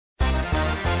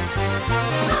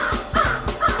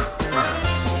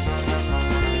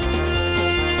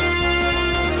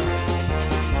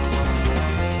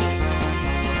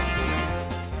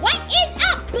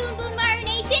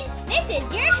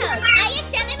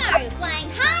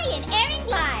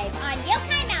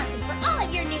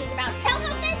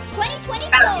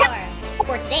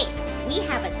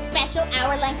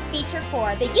feature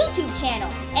for the YouTube channel.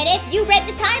 And if you read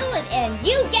the title and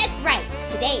you guessed right,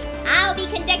 today I'll be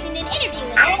conducting an interview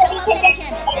with the TouhouFest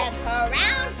Chairman, the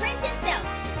Crown Prince himself,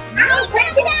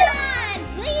 Mikotan!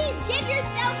 Please give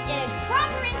yourself a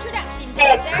proper introduction,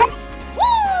 good sir. Woo!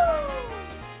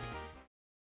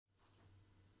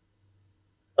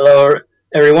 Hello,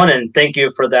 everyone, and thank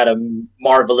you for that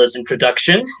marvelous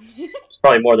introduction. It's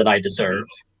probably more than I deserve.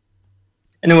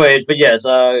 Anyways, but yes,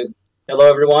 hello,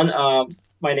 everyone.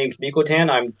 My name's Mikotan.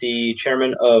 I'm the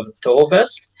chairman of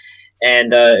TouhouFest,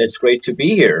 and it's great to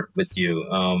be here with you.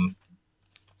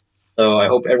 So I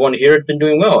hope everyone here has been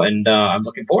doing well, and I'm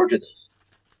looking forward to this.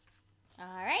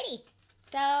 Alrighty.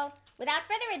 So, without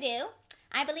further ado,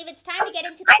 I believe it's time to get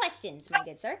into the questions, my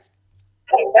good sir.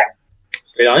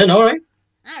 Straight on in, all right.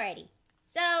 Alrighty.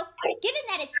 So, given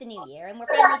that it's the new year and we're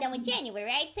finally done with January,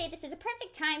 I'd say this is a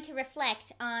perfect time to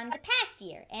reflect on the past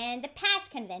year and the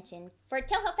past convention for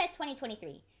TouhouFest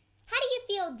 2023. How do you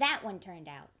feel that one turned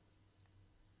out?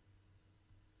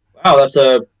 Wow, that's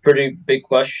a pretty big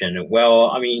question.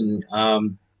 Well, I mean,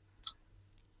 to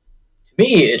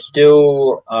me, it's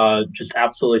still just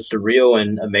absolutely surreal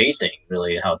and amazing,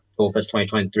 really, how TouhouFest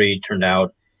 2023 turned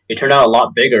out. It turned out a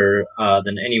lot bigger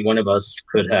than any one of us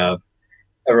could have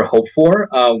ever hoped for.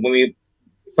 When we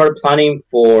started planning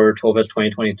for TouhouFest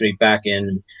 2023 back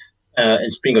in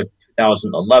spring of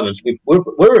 2011, so we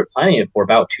were planning it for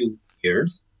about 2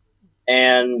 years.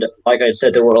 And like I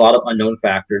said, there were a lot of unknown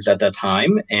factors at that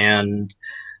time. And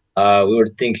we were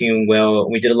thinking, well,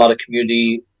 we did a lot of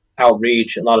community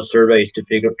outreach, a lot of surveys to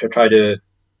try to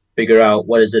figure out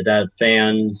what is it that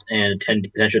fans and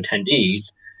potential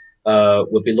attendees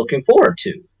would be looking forward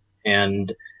to.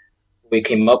 And what we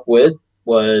came up with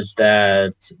was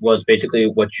basically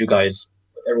what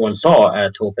everyone saw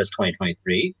at TouhouFest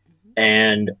 2023.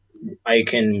 And I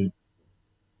can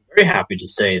very happy to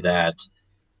say that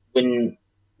when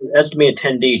we estimate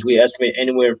attendees, we estimate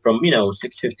anywhere from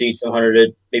 650,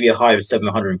 700, maybe a high of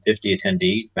 750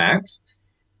 attendees max,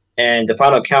 and the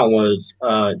final count was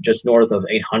just north of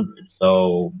 800,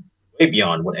 so way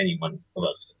beyond what anyone of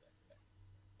us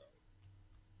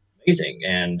amazing.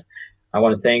 And I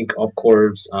want to thank, of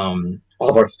course, all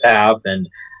of our staff and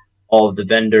all of the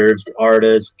vendors, the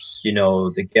artists,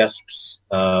 the guests,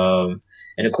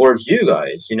 and of course you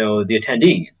guys, the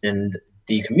attendees and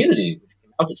the community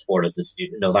to support us this year,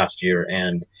 last year,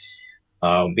 and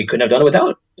we couldn't have done it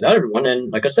without everyone.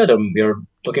 And like I said, we are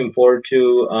looking forward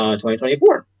to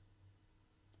 2024.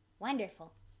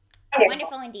 Wonderful,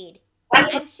 wonderful indeed.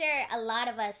 I'm sure a lot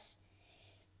of us,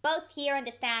 both here on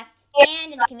the staff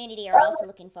and in the community, are also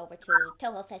looking forward to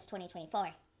TouhouFest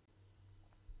 2024.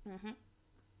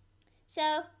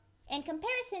 So, in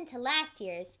comparison to last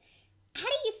year's, how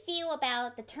do you feel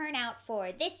about the turnout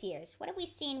for this year's? What have we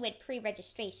seen with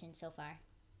pre-registration so far?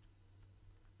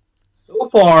 So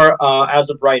far, as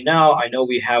of right now, I know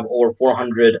we have over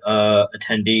 400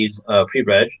 attendees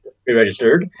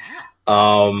pre-registered.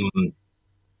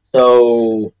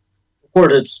 So, of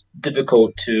course, it's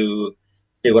difficult to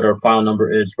say what our final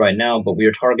number is right now, but we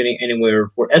are targeting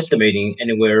estimating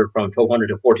anywhere from 1,200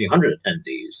 to 1,400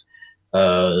 attendees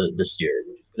this year,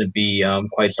 which is going to be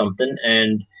quite something.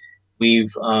 And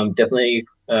we've definitely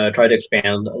tried to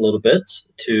expand a little bit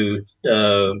in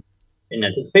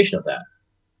anticipation of that.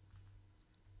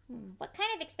 What kind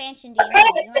of expansion do you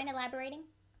mean? Do you mind elaborating?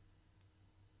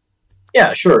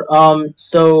 Yeah, sure.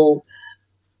 So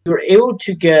we were able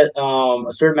to get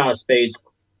a certain amount of space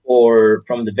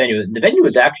from the venue. The venue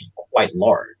is actually quite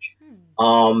large.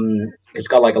 It's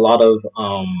got like a lot of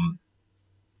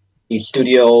these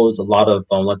studios, a lot of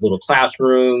like little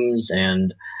classrooms,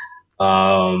 and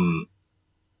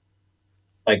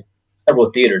like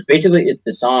several theaters. Basically, it's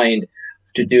designed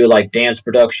to do like dance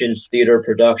productions, theater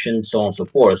productions, so on and so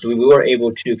forth. So we were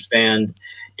able to expand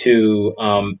to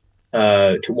one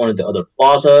of the other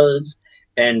plazas,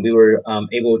 and we were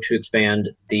able to expand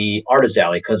the artist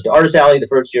alley, because the artist alley the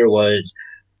first year was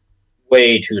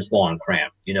way too small and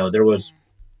cramped. There was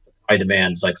high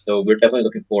demands. So we're definitely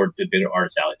looking forward to a bigger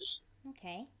artist alley this year.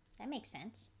 Okay, that makes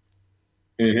sense.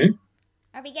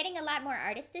 Are we getting a lot more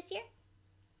artists this year?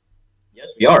 Yes,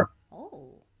 we are.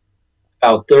 Oh.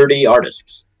 About 30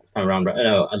 artists around,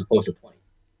 as opposed to 20.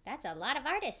 That's a lot of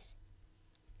artists.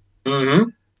 So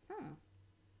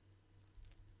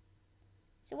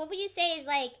what would you say is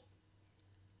like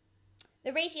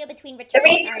the ratio between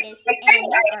returning artists and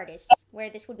new artists,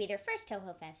 where this would be their first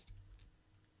TouhouFest?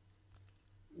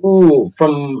 Ooh,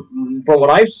 from what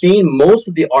I've seen, most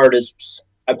of the artists,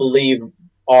 I believe,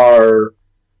 are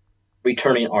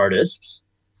returning artists.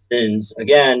 Since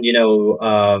again,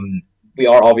 we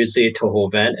are obviously a Touhou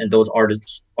event, and those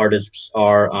artists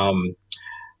are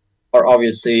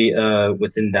obviously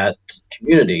within that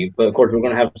community. But of course, we're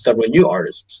going to have several new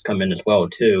artists come in as well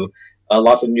too.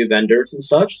 Lots of new vendors and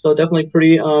such. So definitely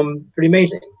pretty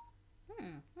amazing.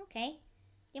 Okay.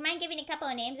 You mind giving a couple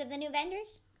of names of the new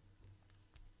vendors?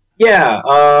 Yeah.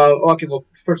 Okay. Well,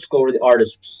 first go over the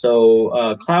artists.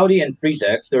 So Cloudy and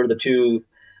FreezeX, they're the two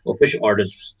official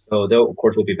artists. So they'll of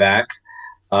course will be back.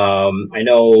 I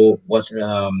know what's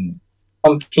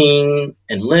Pumpkin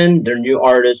and Lynn, they're new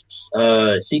artists.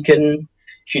 Seekin,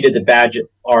 she did the badge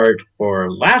art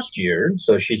for last year,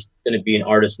 so she's going to be an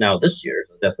artist now this year.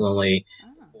 So definitely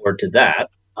forward to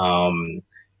that.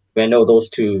 I know those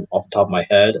two off the top of my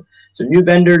head. So new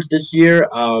vendors this year.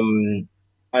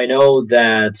 I know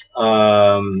that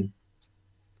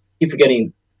keep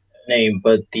forgetting the name,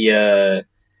 but the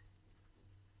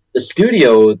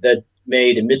studio that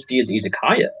made Misty's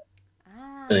Izakaya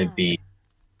going to be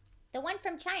the one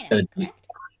from China, correct?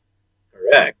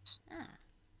 Correct.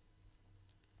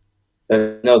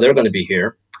 No, they're going to be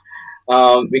here.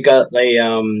 We got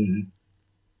a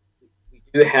we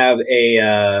do have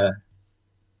a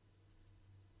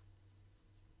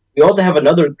we also have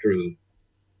another crew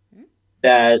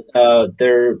that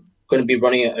they're going to be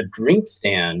running a drink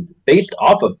stand based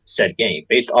off of said game,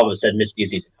 based off of said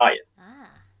Misty's Izakaya.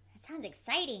 That sounds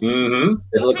exciting. Mm-hmm.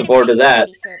 They're looking forward to that.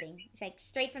 Be serving? Like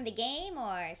straight from the game,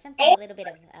 or something a little bit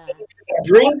of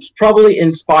drinks probably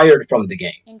inspired from the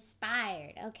game.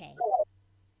 Inspired, okay.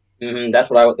 That's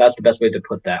the best way to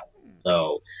put that.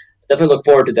 So definitely look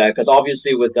forward to that, because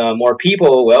obviously with more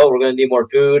people, well, we're going to need more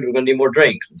food, we're going to need more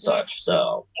drinks and such.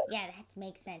 So yeah, that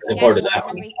makes sense. Look forward to that.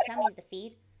 Hungry tummies to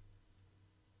feed.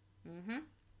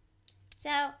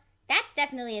 So that's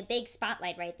definitely a big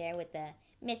spotlight right there with the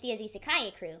Misty as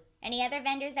Isekai crew. Any other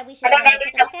vendors that we should take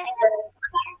a look at?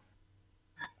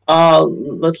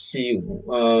 Let's see.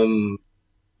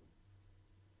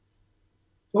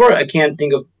 I can't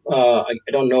think of. I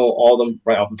don't know all of them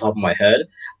right off the top of my head.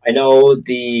 I know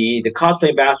the cosplay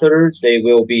ambassadors. They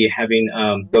will be having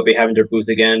they'll be having their booth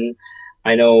again.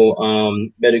 I know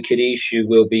Meta Kitty. She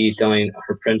will be selling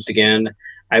her prints again.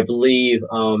 I believe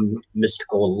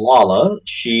Mystical Lala.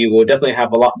 She will definitely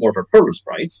have a lot more of her purple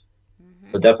sprites.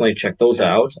 So definitely check those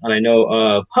out. And I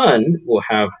know Pun will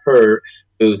have her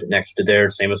booth next to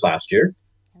theirs, same as last year.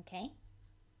 Okay.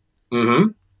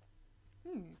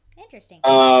 Interesting.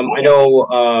 I know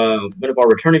one of our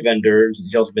returning vendors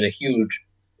has also been a huge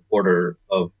supporter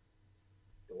of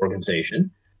the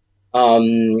organization.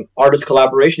 Artist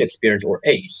Collaboration Experience, or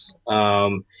ACE.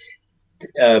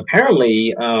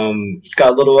 Apparently, he's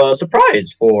got a little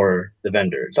surprise for the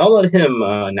vendors. I'll let him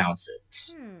announce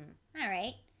it. All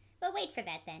right. We'll wait for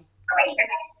that then.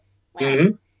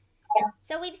 Well,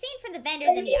 so we've seen from the vendors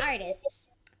and the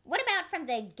artists. What about from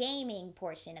the gaming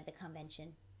portion of the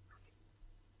convention?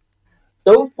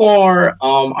 So far,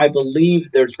 I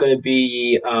believe there's going to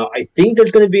be, I think there's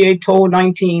going to be a Touhou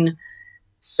 19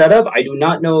 setup. I do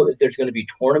not know if there's going to be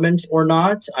tournaments or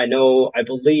not. I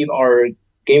believe our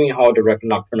gaming hall director,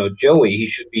 Nocturno Joey, he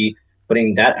should be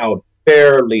putting that out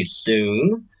fairly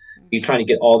soon. He's trying to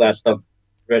get all that stuff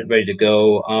ready to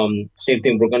go. Same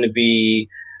thing, we're going to be,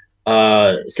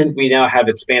 since we now have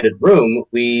expanded room,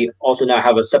 we also now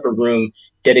have a separate room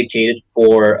dedicated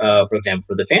for example,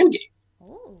 for the fan game.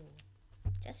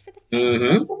 Just for the fan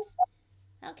games.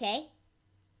 Okay.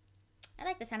 I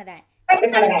like the sound of that.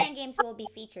 What kind of fan games will be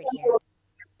featured here?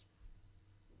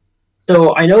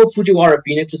 So I know Fujiwara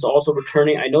Phoenix is also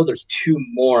returning. I know there's two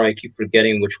more. I keep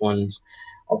forgetting which ones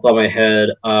off the top of my head.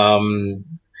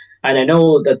 And I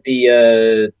know that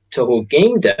the Touhou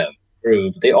Game Dev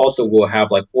group, they also will have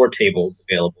like 4 tables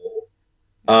available.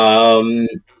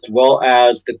 As well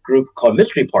as the group called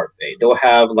Mystery Parfait. They'll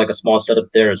have like a small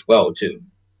setup there as well too.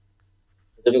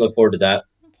 Definitely look forward to that.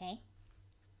 Okay.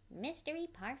 Mystery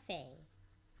Parfait.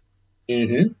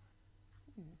 Do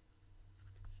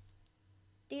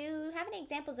you have any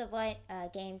examples of what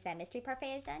games that Mystery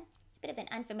Parfait has done? It's a bit of an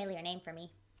unfamiliar name for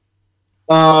me.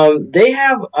 They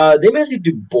mostly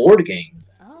do board games.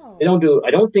 Oh. They don't do.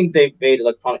 I don't think they've made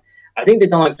electronic. I think they've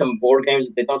done like some board games.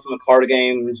 They've done some card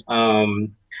games.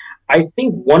 I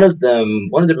think one of the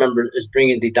members is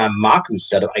bringing the Danmaku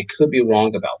setup. I could be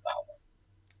wrong about that one.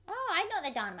 Oh, I know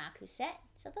the Danmaku set.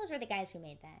 So those were the guys who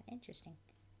made that. Interesting.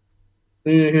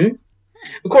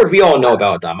 Of course, we all know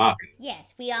about Danmaku.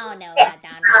 Yes, we all know about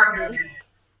Danmaku.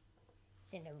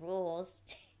 It's in the rules.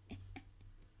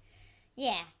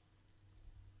 Yeah.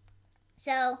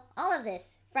 So, all of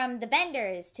this, from the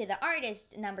vendors to the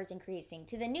artist numbers increasing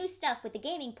to the new stuff with the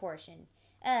gaming portion,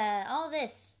 all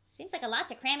this seems like a lot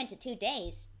to cram into 2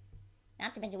 days.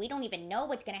 Not to mention, we don't even know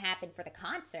what's going to happen for the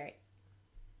concert.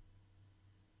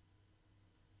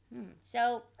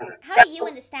 So, how do you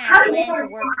and the staff plan to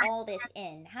work all this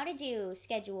in? How did you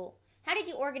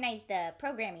organize the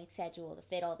programming schedule to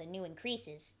fit all the new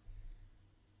increases?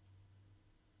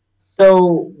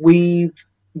 So we've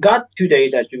got 2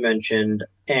 days, as you mentioned,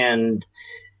 and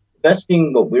best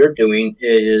thing what we're doing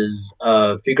is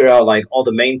figure out like all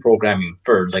the main programming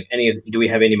first. Like do we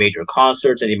have any major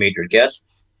concerts, any major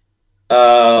guests?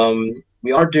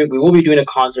 We will be doing a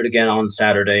concert again on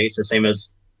Saturday. It's the same as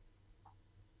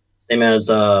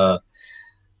last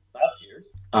year's.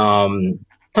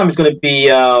 Time is going to be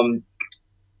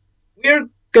we're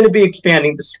going to be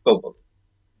expanding the scope.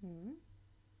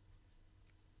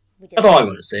 That's all I'm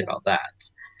going to say about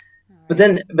that. But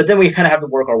then we kind of have to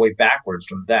work our way backwards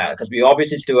from that because we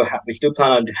obviously still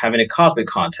plan on having a cosmic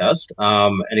contest.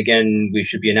 And again, we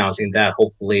should be announcing that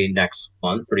hopefully next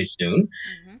month, pretty soon.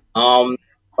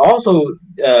 Also,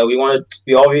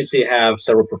 we obviously have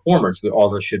several performers. We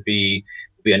also should be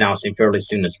announcing fairly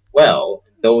soon as well.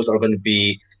 Those are going to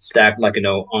be stacked like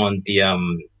on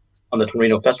the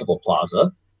Torino Festival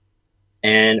Plaza.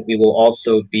 And we will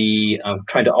also be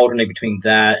trying to alternate between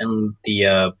that and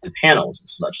the panels and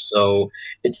such. So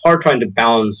it's hard trying to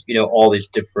balance, all these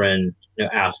different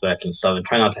aspects and stuff, and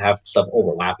try not to have stuff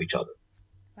overlap each other.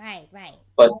 Right.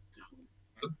 But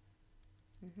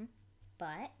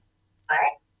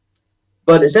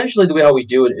but essentially, the way how we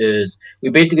do it is we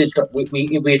basically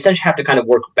we essentially have to kind of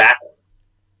work backward.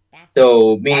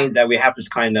 So meaning that we have to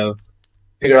kind of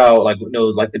figure out like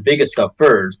the biggest stuff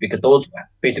first because those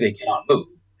basically cannot move,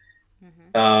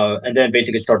 and then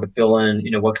basically start to fill in.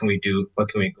 What can we do? What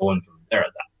can we go in from there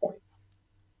at that point?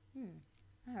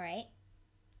 All right,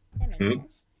 that makes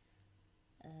sense.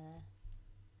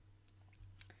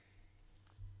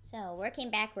 So working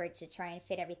backwards to try and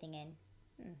fit everything in.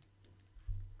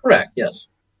 Correct. Yes.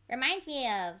 Reminds me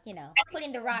of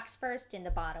putting the rocks first in the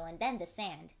bottle and then the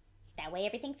sand. That way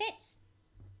everything fits.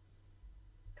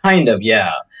 Kind of,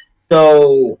 yeah.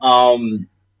 So,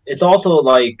 it's also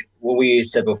like what we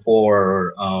said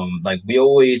before. Like we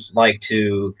always like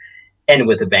to end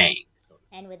with a bang.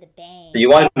 End with a bang. So you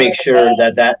want to make sure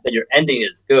that your ending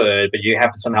is good, but you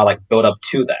have to somehow like build up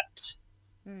to that.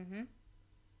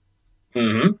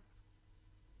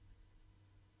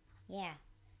 Yeah.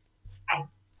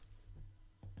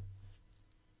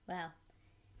 Well,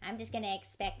 I'm just gonna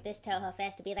expect this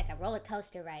TouhouFest to be like a roller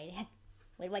coaster ride,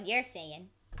 with what you're saying.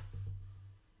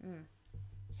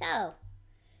 So,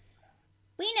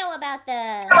 we know about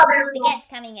the guests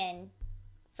coming in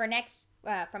for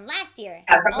from last year.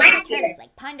 All the returners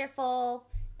like Punderful,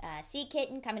 Sea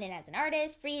Kitten coming in as an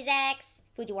artist, Freezax,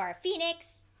 Fujiwara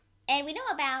Phoenix, and we know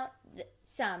about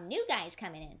some new guys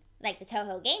coming in, like the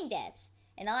Touhou game devs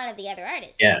and a lot of the other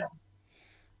artists. Yeah.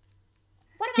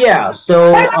 What about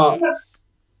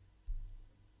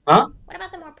What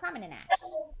about the more prominent acts?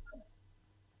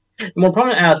 The more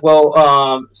prominent acts, well,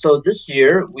 so this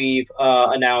year we've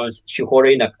announced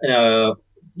Shihori.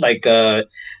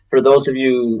 For those of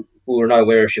you who are not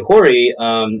aware of Shihori,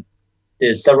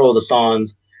 did several of the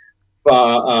songs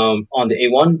on the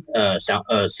A1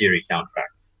 series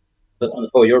soundtracks, on the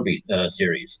Oh Your Beat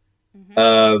series.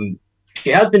 She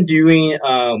has been doing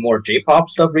more J-pop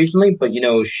stuff recently, but we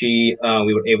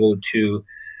were able to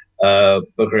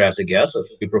book her as a guest, so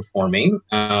she'll be performing,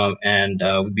 and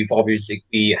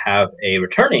we have a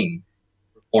returning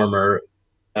performer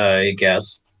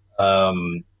guest,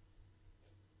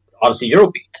 Odyssey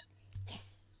Eurobeat.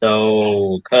 Yes.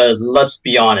 So, because let's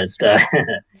be honest,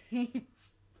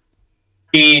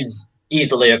 she's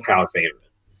easily a crowd favorite.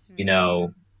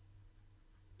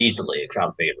 Easily a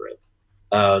crowd favorite.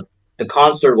 The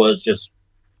concert was just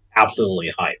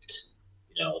absolutely hyped.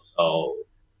 So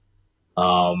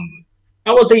I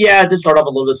will say, yeah, it did start off a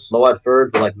little bit slow at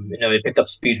first, but it picked up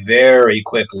speed very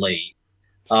quickly.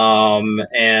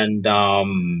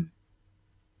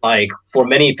 Like for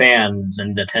many fans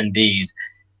and attendees,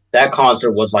 that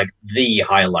concert was like the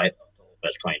highlight of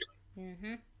TouhouFest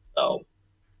 2020. So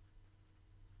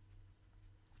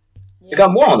we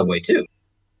got more on the way too.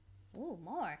 Ooh,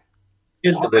 more.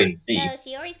 Here's the way to see. So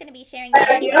Shiori's going to be sharing the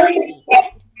Odyssey,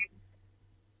 correct?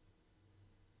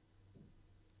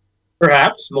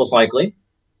 Perhaps, most likely.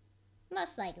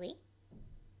 Most likely.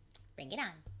 Bring it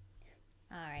on.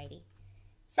 Alrighty.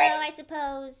 So I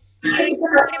suppose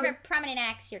whatever prominent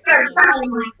acts you're coming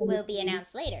will be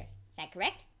announced later. Is that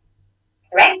correct?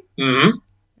 Correct?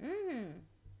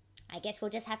 I guess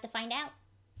we'll just have to find out.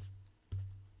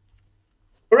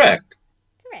 Correct.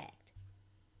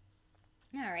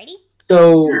 Alrighty.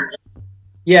 So,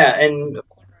 yeah, and of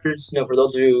course, for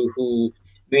those of you who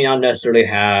may not necessarily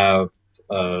have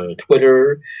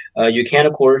Twitter. You can,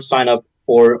 of course, sign up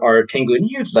for our Tengu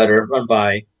newsletter run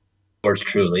by yours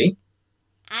truly.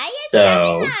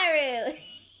 So, Shameimaru.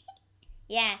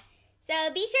 Yeah. So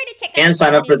be sure to check out and the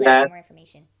sign Tengu up for newsletter that. for more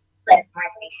information.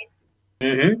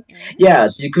 Yeah,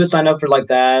 so you could sign up for like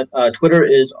that. Twitter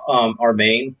is our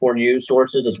main for news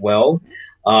sources as well.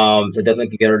 So definitely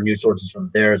can get our news sources from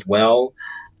there as well.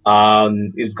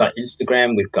 We've got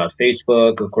Instagram, we've got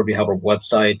Facebook, of course we have our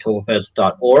website,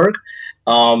 TouhouFest.org.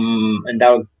 And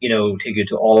that'll, take you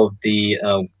to all of the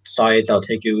sites. That'll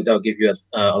give you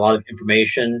a lot of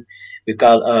information. We've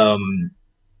got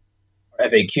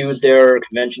FAQs there,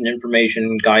 convention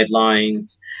information,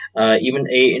 guidelines, even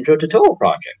a intro to Touhou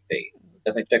project page.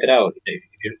 Definitely check it out if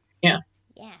you can.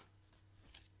 Yeah.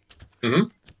 Mm-hmm.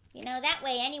 That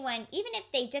way anyone, even if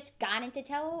they just got into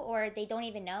Touhou or they don't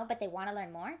even know, but they want to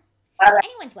learn more,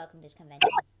 anyone's welcome to this convention.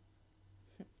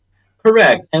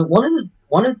 Correct. And one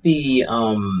of the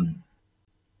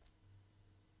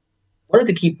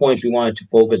key points we wanted to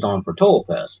focus on for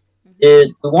TouhouFest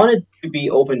is we wanted to be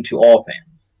open to all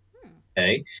fans.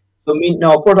 Okay. So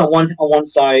now, of course, on one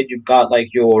side you've got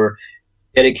like your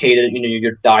dedicated,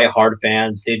 your diehard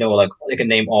fans. They know, like, they can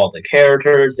name all the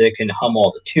characters, they can hum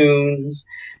all the tunes,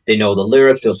 they know the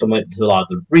lyrics. There's a lot of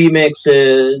the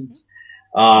remixes.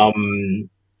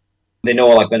 They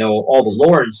know all the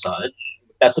lore and such.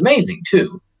 That's amazing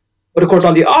too. But of course,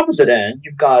 on the opposite end,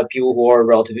 you've got people who are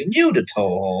relatively new to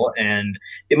Touhou, and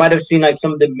they might have seen like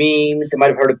some of the memes. They might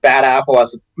have heard of Bad Apple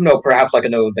as perhaps like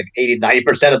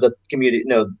 80-90% of the community,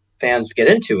 fans get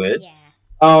into it. Yeah.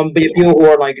 But people who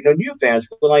are like new fans,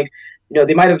 who are like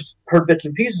they might have heard bits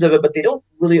and pieces of it, but they don't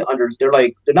really they're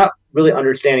not really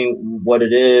understanding what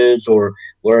it is or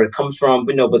where it comes from.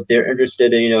 But they're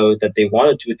interested in that they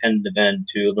wanted to attend the event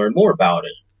to learn more about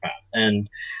it. And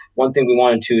one thing we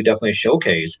wanted to definitely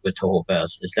showcase with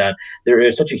TouhouFest is that there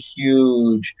is such a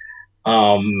huge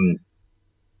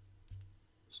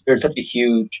there's such a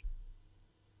huge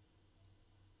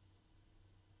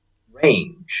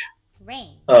range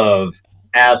of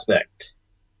aspect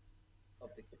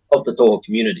of the Touhou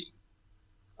community.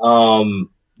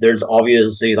 There's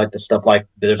obviously like the stuff like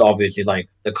there's obviously like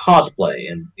the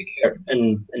cosplay and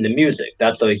the music.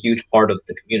 That's a huge part of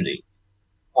the community.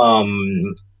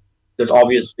 There's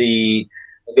obviously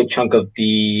a good chunk of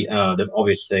there's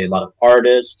obviously a lot of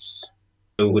artists,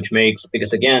 which makes,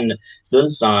 because again,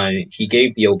 Zunsan, he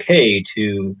gave the okay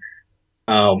to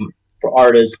for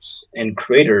artists and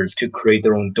creators to create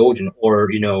their own doujin, or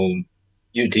to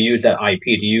use that IP,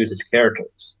 to use its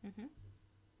characters.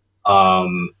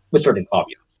 With certain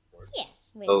caveats, of course.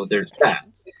 Yes. So there's that.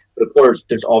 But of course,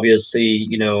 there's obviously,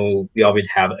 we always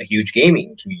have a huge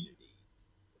gaming community,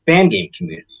 fan game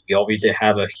community. We obviously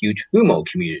have a huge Fumo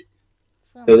community.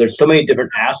 So there's so many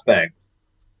different aspects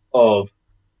of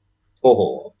the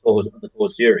Touhou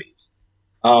series.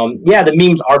 Yeah, the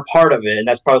memes are part of it, and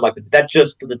that's probably that's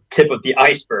just the tip of the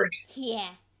iceberg. Yeah,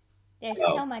 there's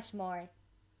so much more.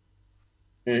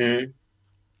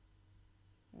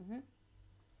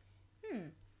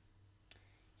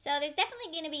 So there's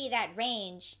definitely going to be that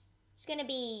range. It's going to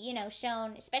be,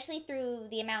 shown, especially through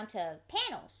the amount of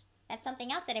panels. That's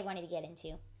something else that I wanted to get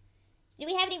into. Do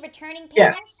we have any returning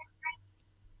panels?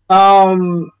 Yeah.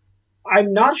 I'm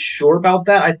not sure about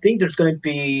that. I think there's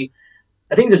maybe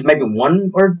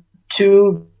one or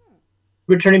two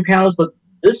returning panels, but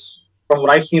from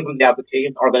what I've seen from the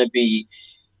application, are going to be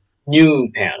new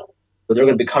panels. So they're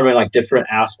going to be covering like different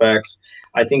aspects.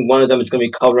 I think one of them is going to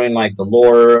be covering like the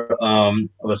lore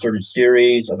of a certain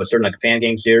series, of a certain like fan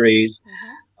game series.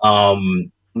 Another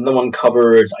one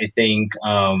covers, I think,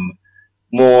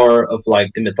 more of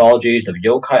like the mythologies of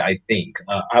yokai. I think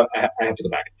I have to go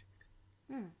back.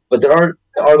 But there are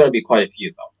going to be quite a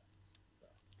few about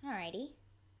that. Alrighty,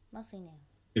 mostly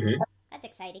new. That's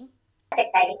exciting.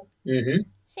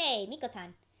 Say,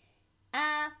 Mikotan,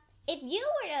 if you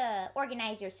were to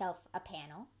organize yourself a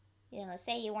panel,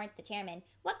 say you weren't the chairman,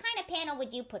 what kind of panel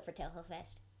would you put for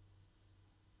TouhouFest?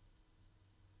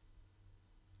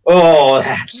 Oh,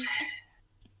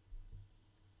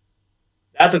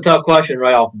 that's a tough question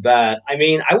right off the bat. I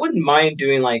mean, I wouldn't mind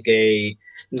doing like I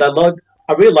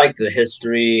really like the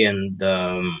history and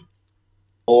the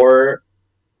lore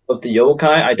of the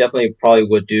yokai. I definitely probably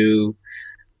would do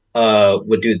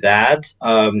that.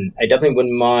 I definitely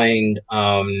wouldn't mind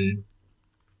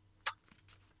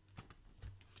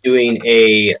doing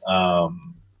a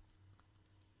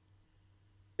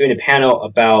panel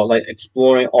about like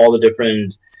exploring all the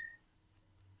different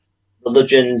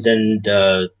religions and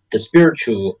the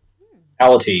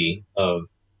spirituality of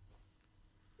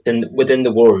within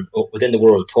the world of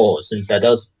Touhou, since that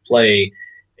does play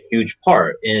a huge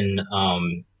part in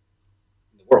the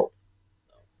world.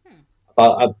 Hmm.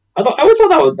 I always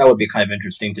thought that would be kind of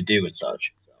interesting to do and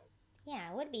such. So.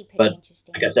 Yeah, it would be pretty But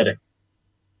interesting. like I said,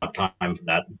 I don't have time for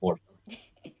that. Unfortunately,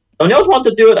 if someone else wants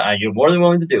to do it, you're more than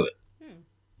willing to do it.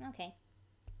 Okay.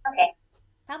 Okay.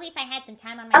 Probably if I had some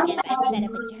time on my hands, I'd set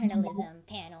up a journalism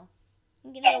panel.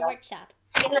 Give me a workshop.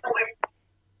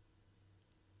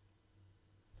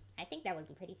 I think that would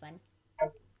be pretty fun.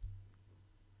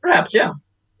 Perhaps, yeah.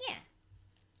 Yeah.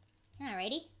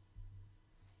 Alrighty.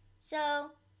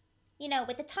 So,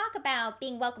 with the talk about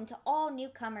being welcome to all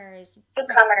newcomers from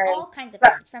all kinds of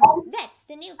fans, from vets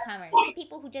to newcomers to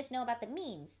people who just know about the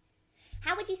memes,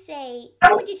 how would you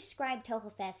describe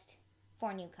TouhouFest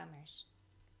for newcomers?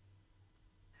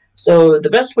 So the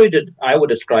best way that I would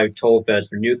describe TouhouFest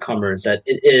for newcomers that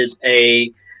it is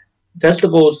a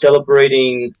festival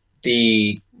celebrating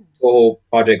the Touhou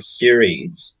project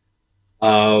series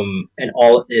and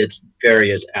all its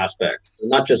various aspects,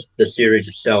 not just the series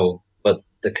itself, but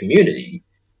the community.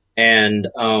 And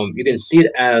you can see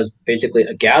it as basically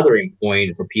a gathering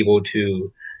point for people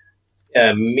to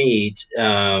meet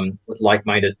with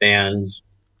like-minded fans,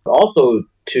 but also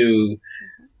to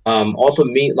also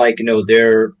meet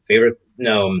their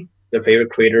favorite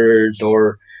creators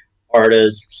or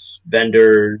artists,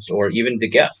 vendors, or even the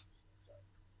guests.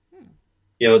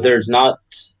 There's not,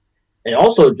 and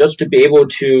also just to be able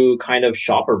to kind of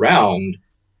shop around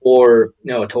for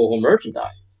Touhou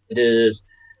merchandise. It is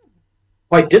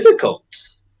quite difficult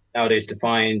nowadays to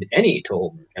find any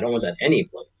Touhou at almost at any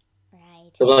place.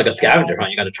 Right. So like a scavenger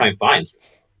hunt, you got to try and find stuff.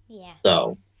 Yeah.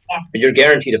 So, but you're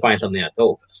guaranteed to find something at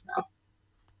TouhouFest now.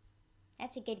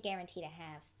 That's a good guarantee to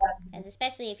have, as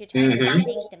especially if you're trying to buy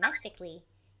things domestically.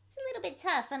 It's a little bit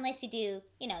tough unless you do,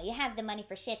 you have the money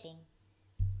for shipping.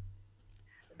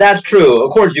 That's true.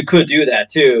 Of course, you could do that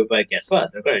too, but guess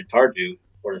what? They're going to charge you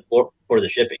for the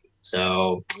shipping.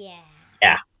 So yeah.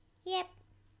 Yep.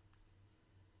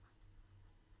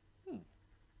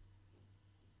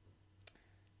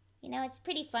 It's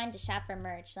pretty fun to shop for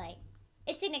merch. Like,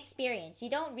 it's an experience. You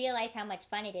don't realize how much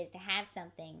fun it is to have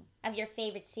something of your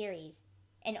favorite series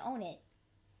and own it.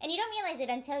 And you don't realize it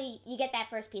until you get that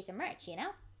first piece of merch,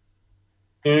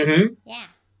 Mm-hmm. Yeah.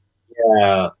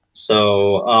 Yeah.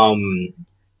 So,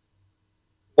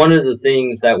 one of the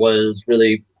things that was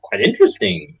really quite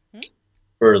interesting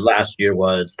for last year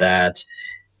was that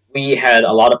we had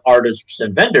a lot of artists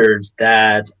and vendors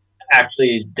that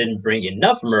actually didn't bring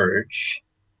enough merch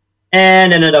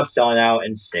and ended up selling out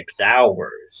in 6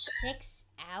 hours. 6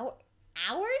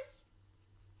 hours?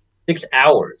 6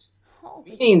 hours.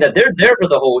 Holy. Meaning that they're there for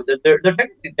the whole. They're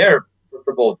technically there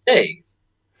for both days,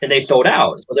 and they sold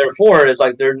out. So therefore, it's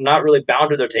like they're not really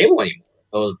bound to their table anymore.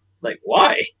 So like,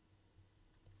 why?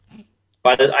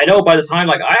 I know by the time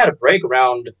like I had a break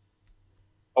around,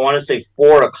 I want to say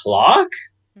 4 o'clock.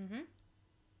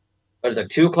 But it's like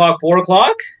 2 o'clock, 4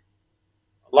 o'clock.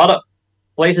 A lot of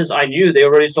places I knew they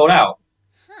already sold out.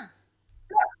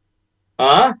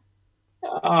 Huh?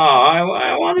 Oh,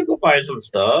 I want to go buy some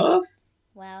stuff.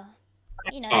 Well,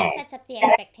 that sets up the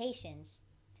expectations.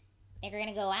 They're going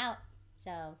to go out,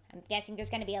 so I'm guessing there's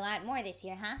going to be a lot more this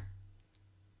year, huh?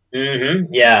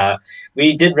 Yeah.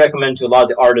 We did recommend to a lot of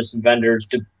the artists and vendors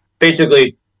to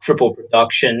basically triple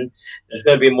production. There's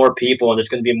going to be more people and there's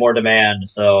going to be more demand,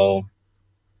 so...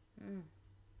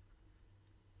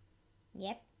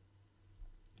 Yep.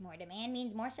 More demand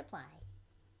means more supply.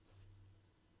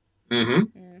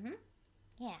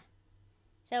 Yeah.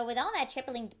 So with all that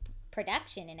tripling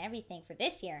production and everything for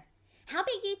this year, how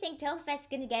big do you think TouhouFest is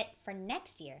going to get for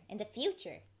next year, in the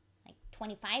future? Like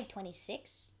 25,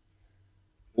 26?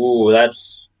 Ooh, that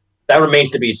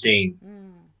remains to be seen.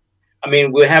 I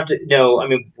mean, we have to,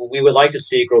 we would like to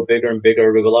see it grow bigger and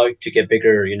bigger. We would like to get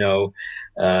bigger,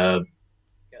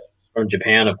 from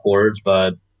Japan, of course,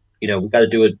 but, we got to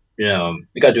do it,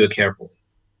 we got to do it carefully.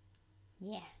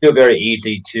 Yeah. It's very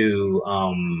easy to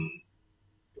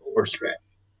overstretch.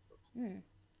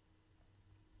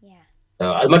 Yeah.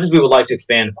 So as much as we would like to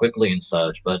expand quickly and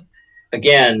such, but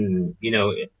again,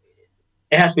 it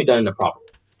has to be done in a proper way.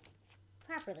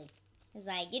 Properly. It's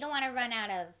like you don't want to run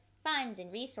out of funds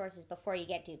and resources before you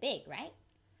get too big, right?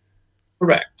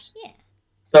 Correct. Yeah.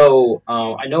 So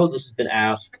I know this has been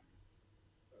asked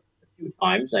a few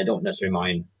times. I don't necessarily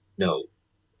mind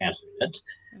answering it.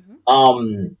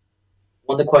 One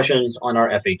of the questions on our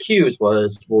FAQs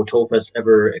was, will TouhouFest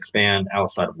ever expand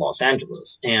outside of Los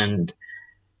Angeles? And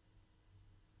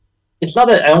it's not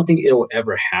that I don't think it'll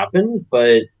ever happen,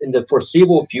 but in the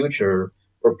foreseeable future,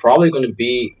 we're probably going to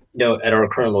be, at our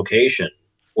current location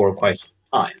for quite some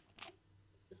time,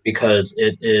 because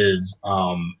it is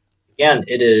again,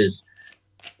 it is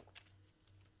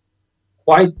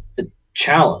quite the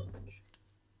challenge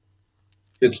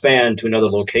to expand to another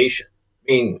location.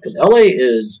 I mean, because LA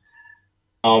is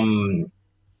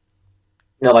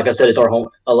like I said, it's our home.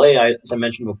 LA, as I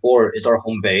mentioned before, is our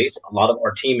home base. A lot of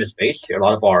our team is based here. A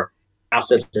lot of our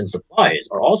assets and supplies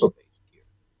are also based here.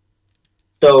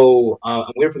 So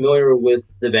we're familiar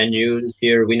with the venues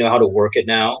here. We know how to work it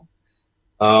now.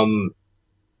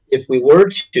 If we were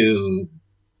to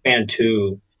expand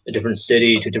to a different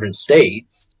city, to different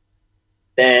states,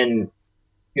 then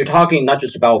you're talking not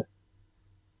just about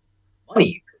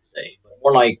money per se, but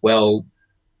more like, well,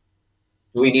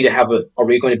 do we need to have are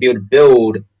we going to be able to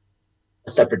build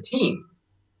a separate team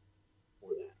for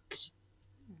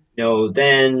that?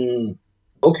 Then,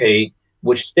 okay,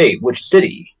 which state, which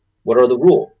city, what are the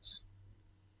rules?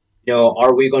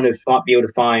 Are we going to be able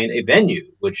to find a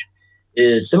venue which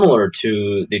is similar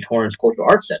to the Torrance Cultural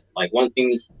Arts Center? Like, one of the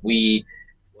things we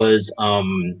were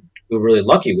really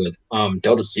lucky with,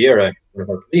 Delta Sierra, one of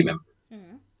our committee members.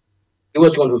 He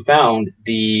was the one who found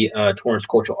the Torrance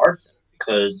Cultural Arts Center,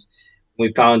 because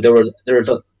we found there was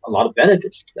a lot of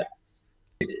benefits to that.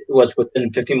 It was within a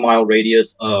 15-mile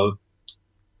radius of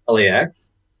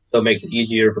LAX, so it makes it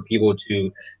easier for people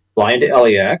to fly into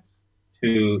LAX,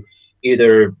 to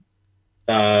either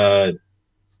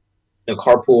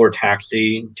carpool or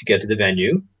taxi to get to the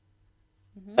venue.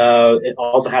 It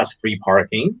also has free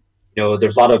parking.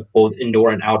 There's a lot of both indoor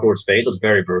and outdoor space. It's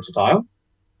very versatile,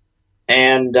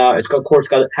 and it's got, of course,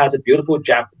 has a beautiful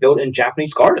built-in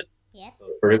Japanese garden. Yeah.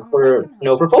 For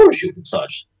photo shoot and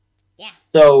such. Yeah.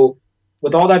 So,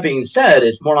 with all that being said,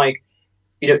 it's more like,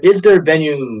 is there a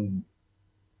venue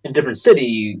in a different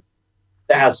city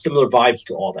that has similar vibes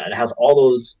to all that? It has all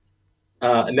those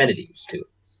amenities to it.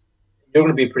 You're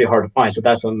going to be pretty hard to find. So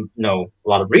that's a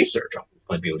lot of research on who's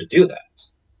going to be able to do that.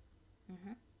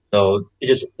 So it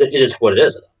is what it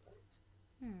is at that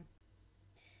point.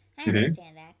 I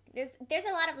understand that. There's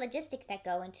a lot of logistics that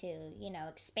go into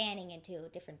expanding into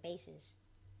different bases.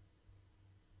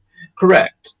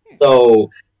 Correct. So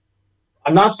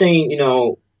I'm not saying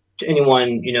to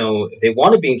anyone if they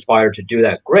want to be inspired to do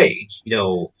that, great.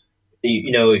 If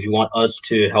you want us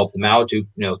to help them out, to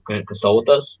consult with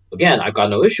us, again, I've got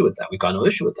no issue with that. We've got no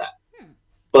issue with that.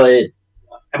 But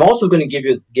I'm also going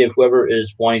to give whoever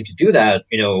is wanting to do that,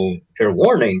 fair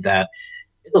warning that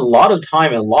it's a lot of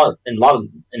time and a lot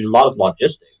of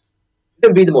logistics. You're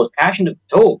going to be the most passionate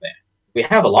Touhou fan. We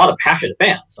have a lot of passionate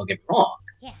fans. Don't get me wrong.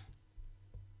 Yeah.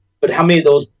 But how many of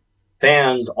those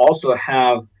fans also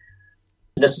have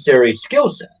the necessary skill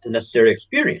set, the necessary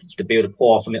experience to be able to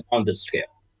pull off something on this scale?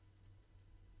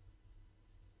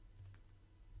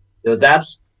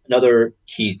 That's another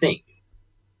key thing.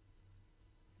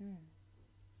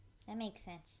 That makes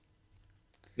sense.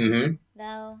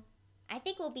 Though, I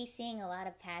think we'll be seeing a lot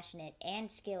of passionate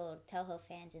and skilled Touhou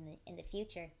fans in the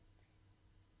future.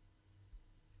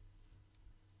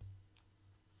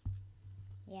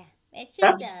 Yeah, it's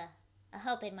just a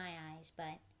hope in my eyes,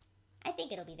 but I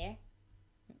think it'll be there.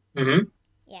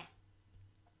 Yeah.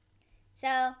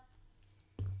 So,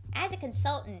 as a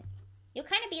consultant, you'll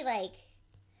kind of be like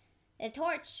the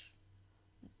torch,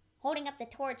 holding up the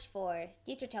torch for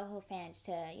future Touhou fans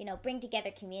to, bring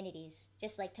together communities,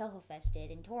 just like TouhouFest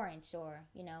did in Torrance, or,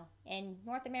 in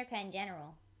North America in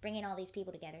general, bringing all these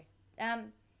people together. How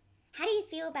do you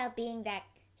feel about being that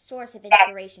source of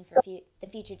inspiration for the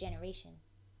future generation?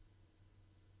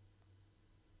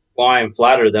 Well, I'm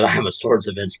flattered that I'm a source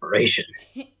of inspiration.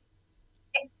 And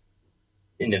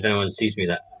if anyone sees me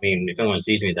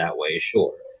that way,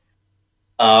 sure.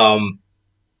 But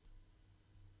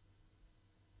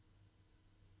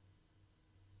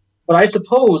I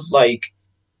suppose, like,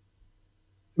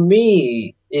 for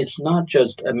me, it's not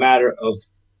just a matter of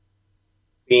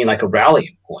being like a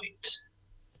rallying point.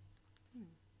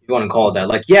 If you want to call it that.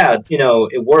 Like, yeah,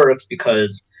 it works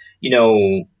because,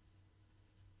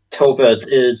 TouhouFest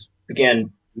is,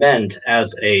 again, meant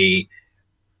as a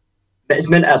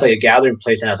gathering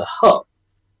place and as a hub.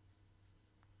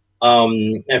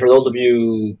 And for those of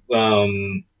you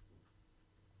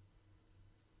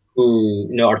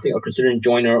who are considering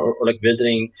joining or like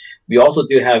visiting, we also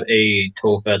do have a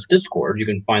TouhouFest Discord. You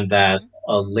can find that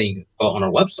link on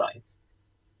our website,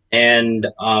 and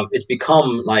it's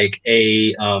become like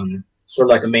a sort of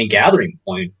like a main gathering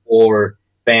point for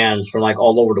fans from like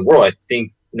all over the world. I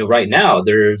think right now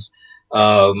there's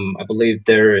I believe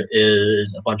there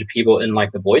is a bunch of people in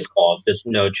like the voice calls, just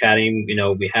chatting.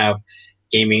 We have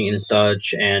gaming and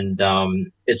such, and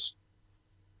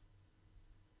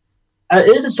it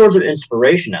is a source of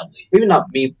inspiration, at least. Maybe not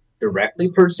me directly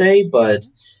per se, but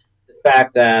the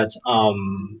fact that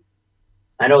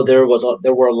I know there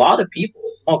were a lot of people,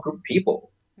 a small group of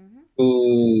people,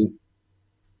 who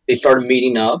they started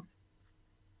meeting up.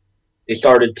 They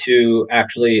started to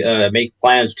actually make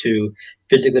plans to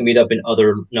physically meet up in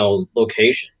other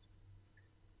locations.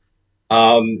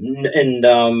 And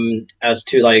as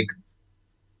to like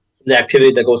the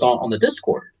activities that goes on the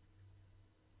Discord,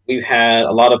 we've had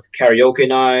a lot of karaoke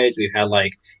nights. We've had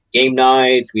like game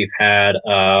nights. We've had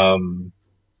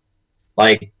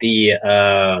like the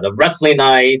wrestling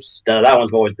nights. That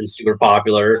one's always been super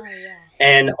popular, Oh, yeah.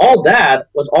 and all that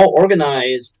was all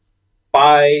organized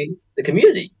by the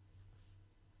community.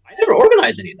 I never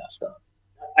organized any of that stuff.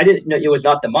 I didn't know. It was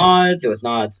not the mods. It was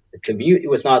not the commute. It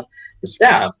was not the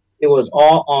staff. It was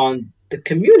all on the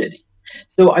community.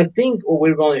 So I think what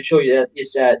we're going to show you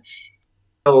is that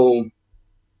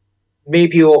maybe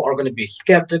people are going to be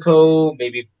skeptical.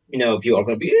 Maybe people are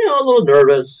going to be a little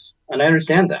nervous, and I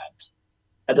understand that.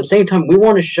 At the same time, we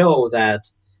want to show that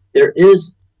there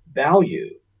is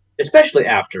value, especially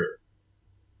after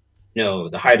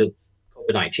the height of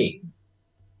COVID-19.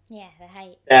 Yeah, the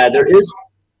height. That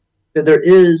there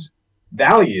is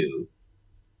value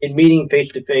in meeting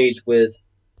face to face with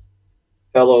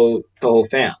fellow Touhou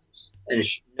fans and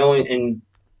knowing and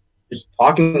just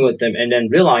talking with them, and then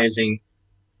realizing,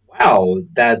 wow,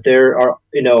 that there are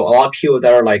a lot of people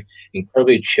that are like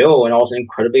incredibly chill and also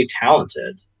incredibly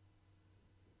talented.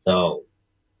 So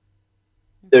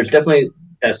there's definitely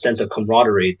that sense of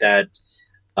camaraderie that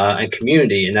and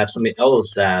community, and that's something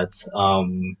else that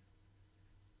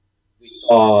we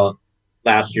saw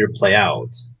last year play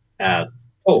out at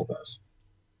TouhouFest.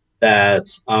 That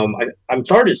I'm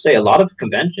sorry to say, a lot of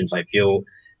conventions I feel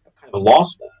have kind of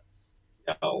lost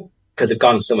that, because they've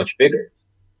gotten so much bigger.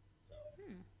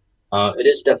 It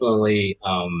is definitely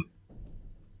I'm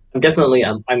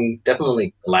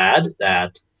definitely glad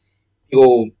that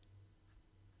people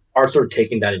are sort of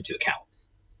taking that into account.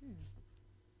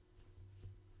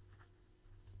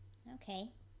 Okay.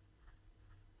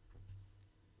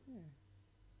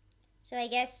 So I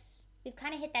guess we've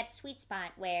kind of hit that sweet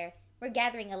spot where we're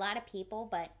gathering a lot of people,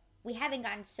 but we haven't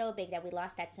gotten so big that we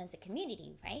lost that sense of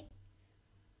community, right?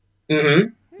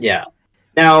 Yeah.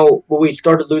 Now, will we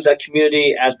start to lose that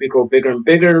community as we grow bigger and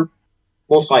bigger?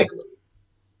 Most likely.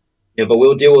 Yeah, but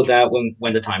we'll deal with that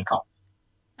when the time comes.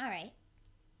 All right.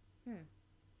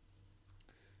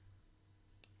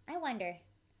 I wonder,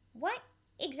 what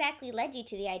exactly led you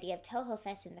to the idea of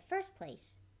TouhouFest in the first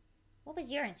place? What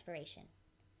was your inspiration?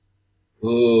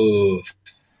 Ooh.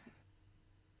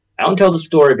 I don't tell the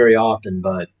story very often,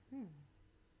 but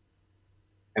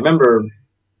I remember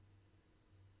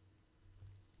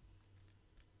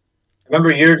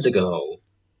years ago,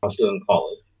 I was still in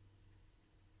college.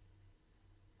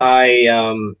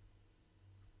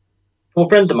 Well,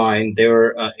 friends of mine, they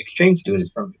were exchange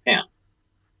students from Japan.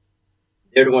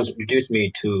 They're the ones that introduced me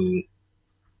to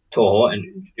Touhou and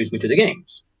introduced me to the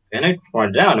games. And I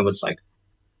tried it out, and it was like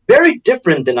very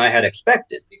different than I had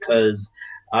expected, because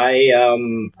I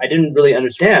didn't really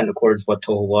understand, of course, what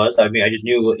Touhou was. I mean, I just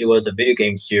knew it was a video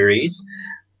game series,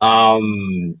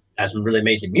 has some really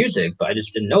amazing music, but I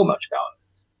just didn't know much about it.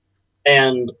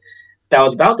 And that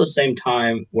was about the same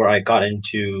time where I got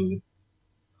into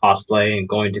cosplay and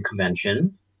going to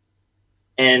convention.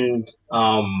 And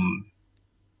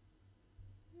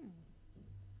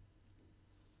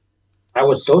I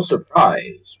was so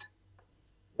surprised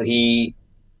when he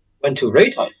went to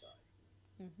Reitai.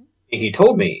 He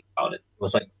told me about it. It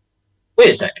was like, wait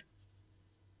a second.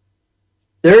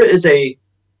 There is a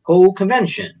whole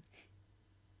convention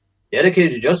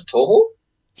dedicated to just Touhou?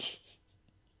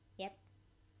 Yep.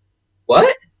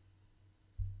 What?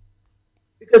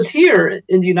 Because here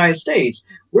in the United States,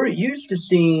 we're used to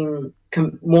seeing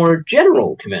more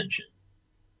general conventions,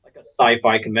 like a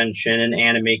sci-fi convention, an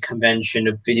anime convention,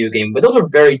 a video game, but those are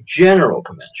very general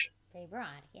conventions. Very broad,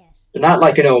 yes. They're not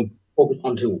like, focused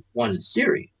onto one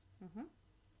series.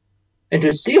 And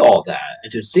to see all that,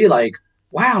 and to see like,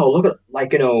 wow, look at,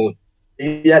 like,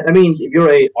 that means if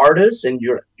you're a artist and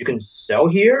you can sell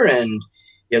here, and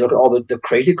look at all the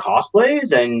crazy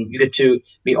cosplays, and you get to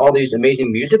meet all these amazing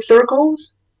music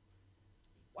circles.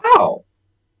 Wow.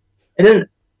 And then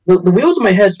the wheels in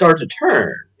my head started to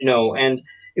turn, and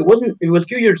it was a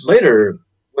few years later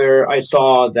where I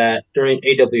saw that during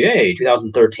AWA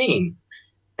 2013,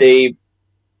 they were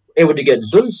able to get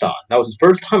Zun-san. That was his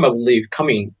first time, I believe,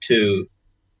 coming to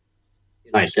the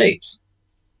United States.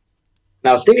 And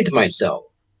I was thinking to myself,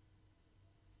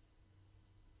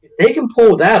 if they can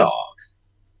pull that off,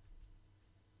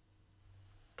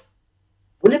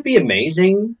 wouldn't it be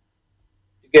amazing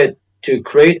to get to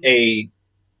create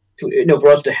for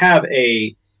us to have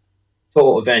a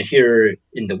Touhou event here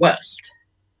in the West,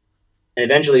 and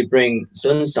eventually bring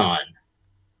Zunsan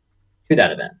to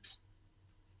that event.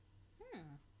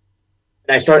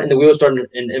 And the wheels started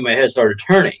in my head started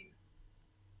turning.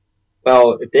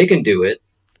 Well, if they can do it,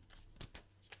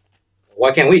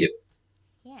 why can't we do it?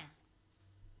 Yeah.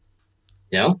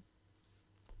 You know?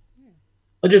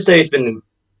 I'll just say it's been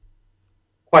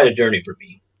quite a journey for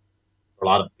me, for a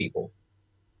lot of people.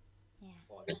 Yeah.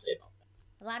 That's all I can say about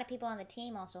A lot of people on the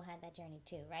team also had that journey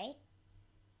too, right?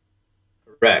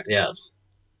 that. Correct, yes.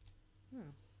 Hmm.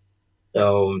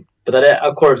 So, but that,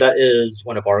 of course, that is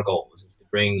one of our goals, is to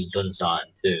bring Zunsan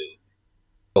to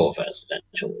TouhouFest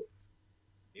eventually.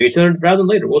 Maybe sooner rather than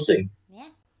later, we'll see. Yeah.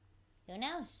 Who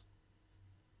knows?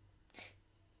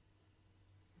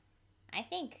 I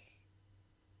think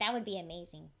that would be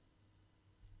amazing.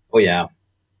 Oh, yeah.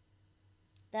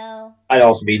 Though. I'd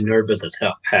also be nervous as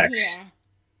heck. Yeah.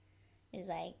 It's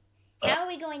like, how are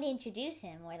we going to introduce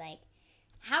him? Or like,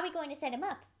 how are we going to set him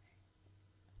up?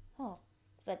 Oh,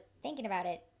 but thinking about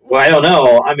it. Well, I don't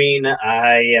know. I mean, that's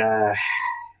a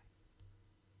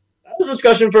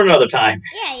discussion for another time.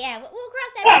 Yeah. We'll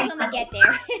cross that bridge when we get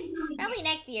there. Probably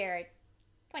next year,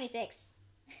 26.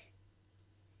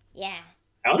 Yeah.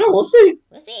 I don't know. We'll see.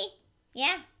 We'll see.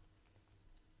 Yeah.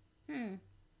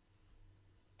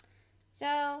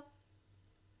 So,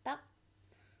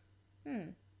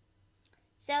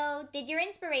 So, did your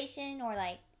inspiration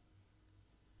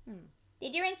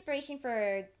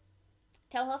for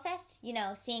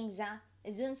TouhouFest, seeing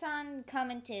Zunsan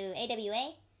come into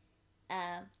AWA?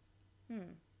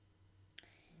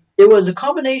 It was a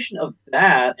combination of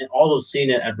that and also seeing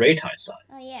it at Reitai's side.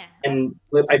 Oh, yeah. And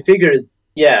I figured,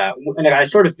 yeah, and I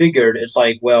sort of figured it's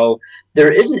like, well,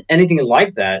 there isn't anything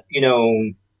like that,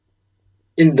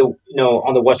 in the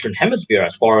on the Western Hemisphere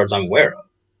as far as I'm aware of.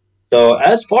 So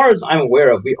as far as I'm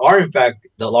aware of, we are in fact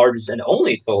the largest and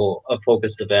only Touhou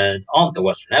focused event on the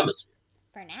Western Hemisphere.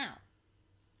 For now.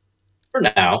 For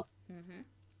now.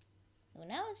 Who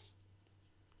knows?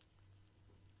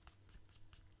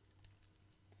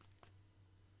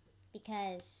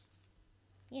 Because,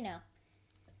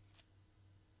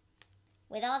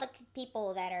 with all the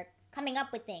people that are coming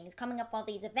up with things, coming up all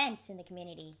these events in the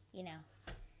community,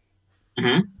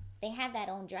 they have that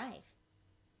own drive.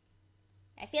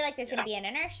 I feel like there's going to be an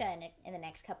inertia in the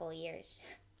next couple of years.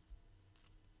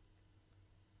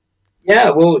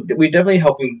 Yeah, well, we're definitely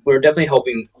hoping for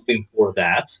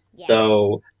that. Yeah.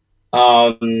 So,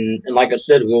 and like I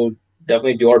said, we'll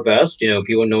definitely do our best.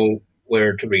 People know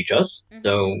where to reach us,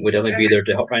 so we'll definitely be there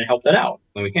to try and help that out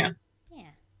when we can. Yeah,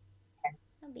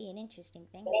 that'll be an interesting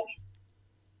thing.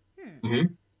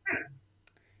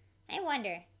 I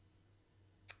wonder.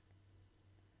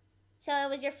 So it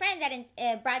was your friend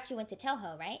that brought you into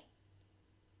Touhou, right?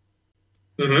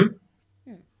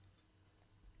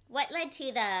 What led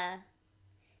to the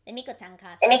Mikotan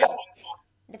cosplay?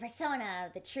 The persona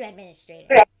of the true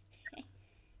administrator.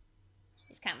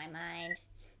 Just caught my mind.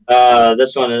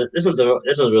 This is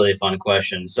a really fun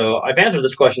question. So I've answered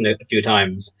this question a few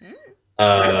times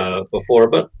before,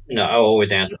 but I'll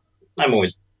always answer. I'm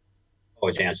always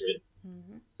answer it.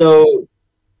 So,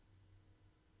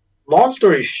 long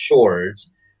story short,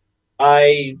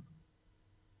 I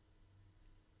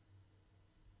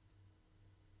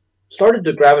started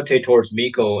to gravitate towards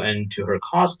Miko and to her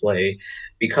cosplay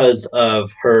because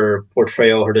of her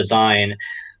portrayal, her design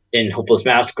in Hopeless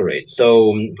Masquerade.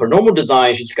 So her normal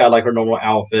design, she's got like her normal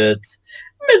outfit.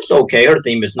 It's okay. Her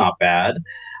theme is not bad,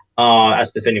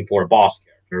 as befitting for a boss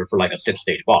character, for like a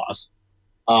 6-stage boss.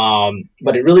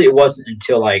 But it wasn't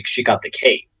until like she got the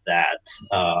cape that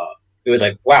it was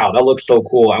like, wow, that looks so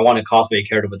cool. I want to cosplay a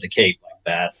character with the cape like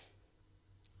that.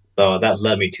 So that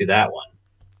led me to that one.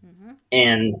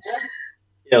 And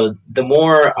the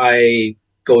more I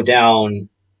go down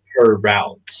her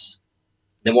route,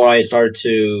 the more I started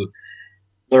to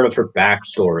learn of her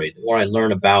backstory, the more I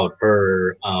learn about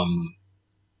her,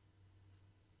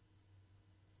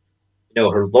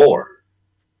 her lore.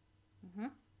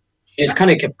 She just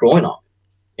kind of kept going on,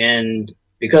 and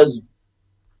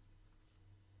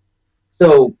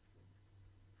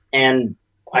and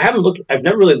I've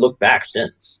never really looked back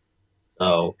since.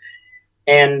 So,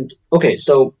 and okay,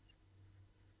 so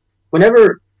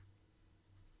whenever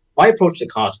my approach to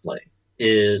cosplay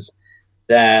is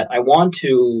that I want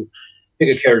to pick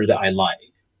a character that I like.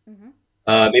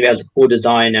 Maybe it has a cool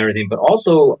design and everything, but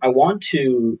also I want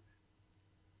to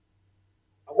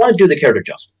do the character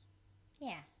justice.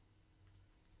 Yeah.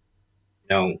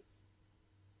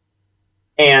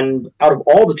 And out of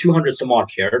all the 200 some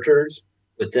odd characters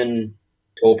within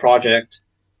Touhou Project,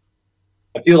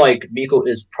 I feel like Miko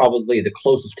is probably the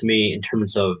closest to me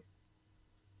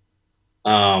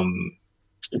um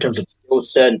in terms of skill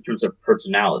set, in terms of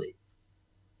personality.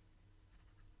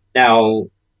 Now,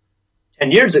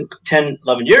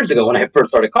 11 years ago, when I first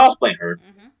started cosplaying her,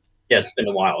 yes, it's been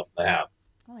a while since I have.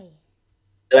 Oy.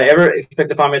 Did I ever expect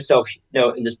to find myself,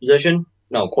 in this position?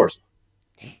 No, of course not.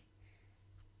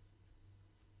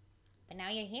 But now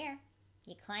you're here.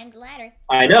 You climbed the ladder.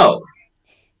 I know.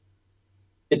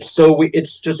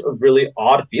 It's just a really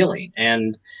odd feeling,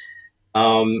 and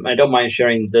I don't mind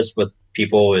sharing this with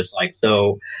people. Is like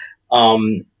so.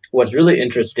 What's really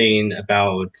interesting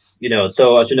about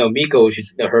so as you know, Miko,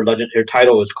 she's her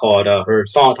title is called her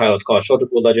song title is called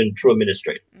Shotoku Legend True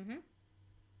Administrator.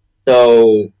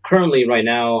 So currently, right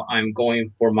now, I'm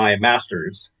going for my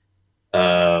master's.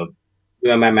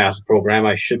 Doing my master's program,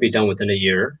 I should be done within a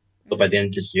year. So by the end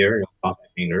of this year, cross my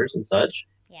fingers and such.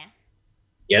 Yeah.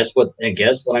 Guess what? And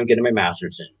guess what? I'm getting my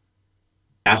master's in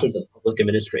Master's of Public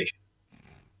Administration.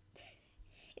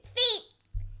 It's fate.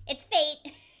 It's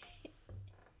fate.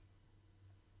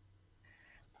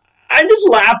 I'm just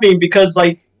laughing because,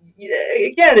 like,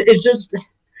 again, it's just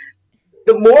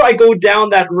the more I go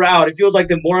down that route, it feels like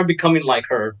the more I'm becoming like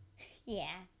her.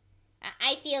 Yeah,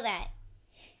 I feel that.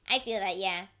 I feel that.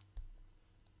 Yeah.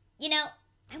 You know,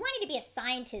 I wanted to be a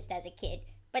scientist as a kid,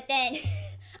 but then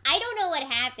I don't know what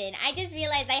happened. I just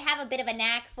realized I have a bit of a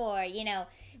knack for,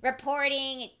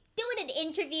 reporting, doing an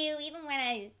interview, even when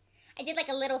I did like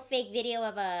a little fake video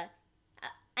of a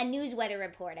news weather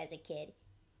report as a kid.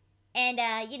 And,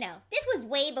 this was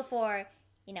way before,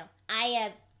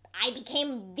 I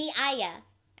became the Aya,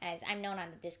 as I'm known on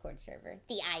the Discord server,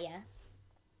 the Aya.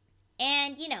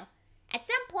 And, at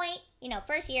some point,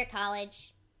 first year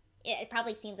college, it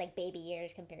probably seems like baby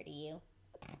years compared to you.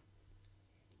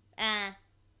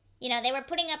 They were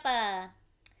putting up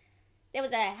there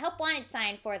was a help wanted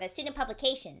sign for the student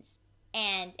publications.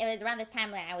 And it was around this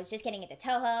time when I was just getting into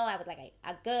Touhou. I was like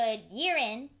a good year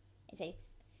in. And say,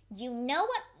 you know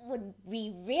what would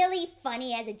be really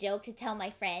funny as a joke to tell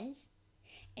my friends?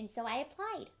 And so I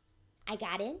applied. I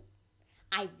got in.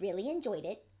 I really enjoyed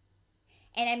it.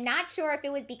 And I'm not sure if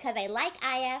it was because I like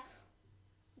Aya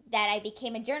that I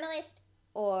became a journalist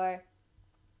or,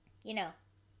 the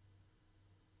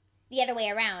other way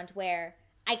around where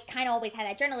I kind of always had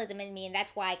that journalism in me and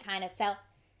that's why I kind of felt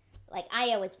like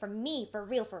Aya was for me, for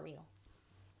real, for real.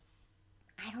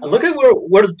 I don't know. Look at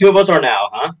where the two of us are now,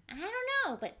 huh? I don't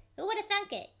know, but who would have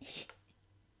thunk it?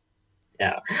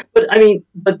 Yeah. But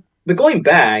going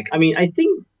back, I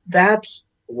think that's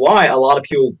why a lot of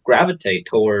people gravitate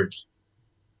towards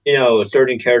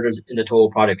certain characters in the Touhou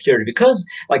product series because,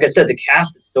 like I said, the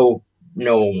cast is so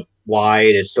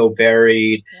wide, it's so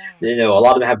varied. Yeah. A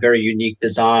lot of them have very unique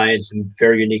designs and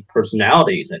very unique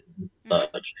personalities and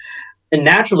such. And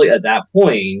naturally, at that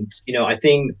point, I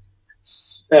think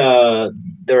there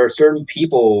are certain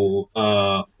people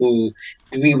who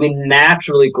we would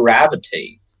naturally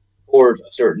gravitate towards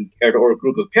a certain character or a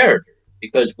group of characters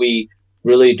because we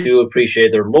really do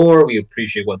appreciate their lore, we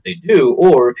appreciate what they do,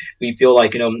 or we feel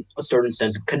like a certain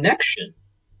sense of connection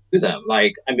to them.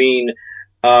 Like,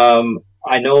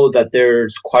 I know that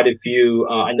there's quite a few.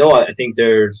 I think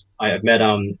I've met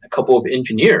a couple of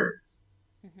engineers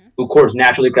who, of course,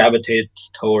 naturally gravitate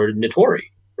toward Notori,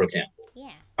 for example.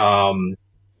 Yeah. I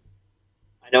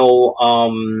know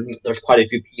there's quite a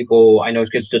few people. I know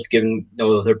it's just given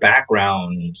their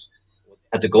backgrounds,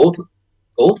 had to go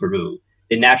through.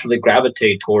 They naturally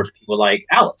gravitate towards people like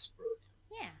Alice.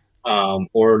 Yeah.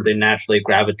 Or they naturally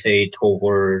gravitate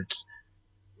towards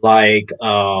like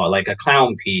a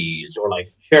Clown Piece or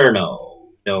like Cherno,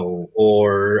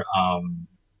 or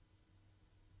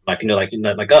like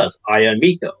us, Aya and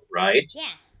Miko, right?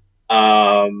 Yeah.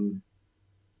 And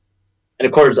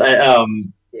of course,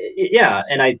 and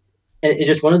it's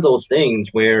just one of those things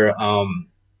where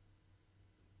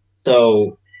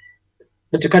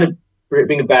but to kind of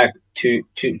bring it back to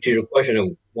your question of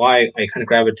why I kind of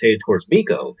gravitated towards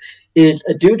Miko, is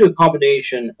due to a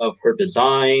combination of her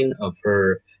design, of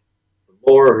her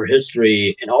lore, her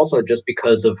history, and also just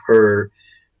because of her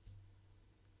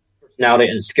personality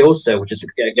and skill set, which is,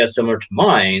 I guess, similar to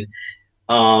mine.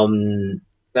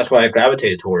 That's why I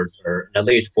gravitated towards her, at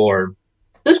least for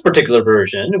this particular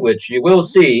version, which you will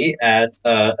see at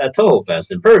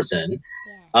TouhouFest in person.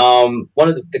 Yeah. One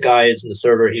of the guys in the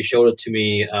server, he showed it to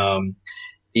me.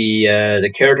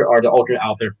 The character art, the alternate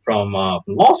outfit from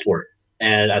Lost World,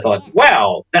 and I thought,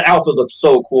 wow, that outfit looks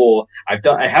so cool. I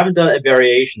haven't done a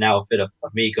variation outfit of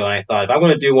Miko, and I thought if I'm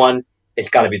going to do one, it's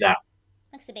got to be that.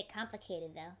 Looks a bit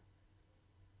complicated though.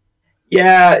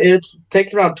 Yeah, it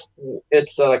takes around.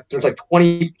 It's like there's like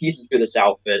 20 pieces to this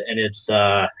outfit, and it's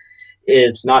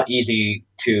not easy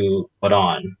to put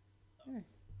on. Hmm.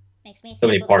 Makes me So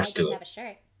many thankful that I parts to just it. have a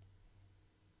shirt.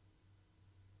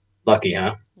 Lucky,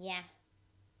 huh? Yeah,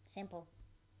 simple.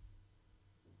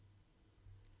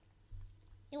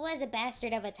 It was a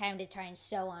bastard of a time to try and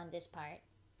sew on this part,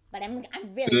 but I'm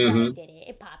really glad I Mm-hmm. did it.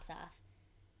 It pops off.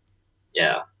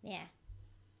 Yeah. Yeah.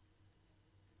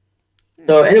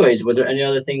 So, Hmm. anyways, was there any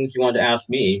other things you wanted to ask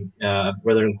me,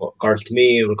 whether in regards to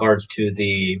me, in regards to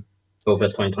the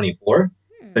TouhouFest 2024?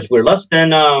 Hmm. Because we're less than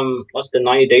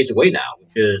 90 days away now, which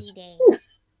 90 is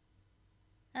days.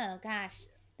 Oh gosh.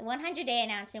 The 100-day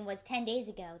announcement was 10 days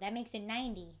ago. That makes it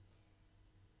 90.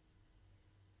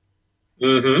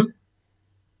 mm-hmm.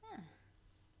 Huh.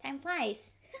 Time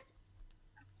flies.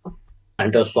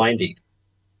 Time does fly indeed.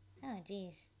 Oh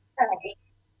jeez.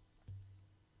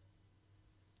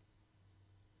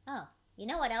 Oh, you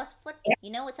know what else?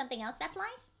 You know what something else that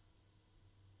flies?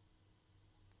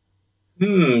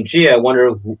 Gee, I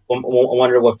wonder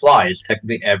what flies.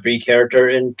 Technically, every character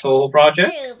in Touhou True,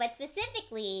 Project. but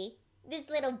specifically this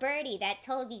little birdie that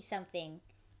told me something.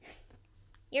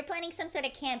 You're planning some sort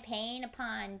of campaign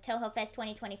upon Touhou Fest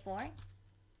 2024?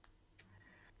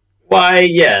 Why,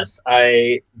 yes,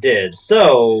 I did.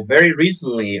 So, very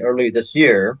recently, early this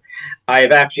year,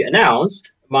 I've actually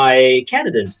announced my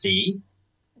candidacy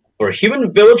for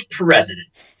Human Village President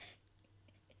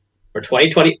for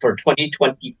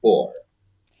 2024.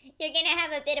 You're gonna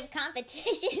have a bit of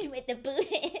competition with the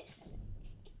Buddhists.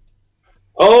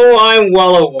 Oh, I'm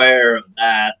well aware of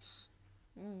that.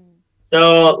 Mm.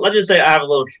 So let's just say I have a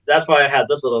little. That's why I had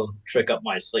this little trick up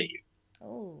my sleeve.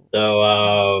 Oh.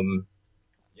 So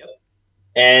yep.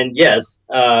 And yes,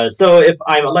 so if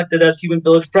I'm elected as Human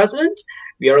Village President,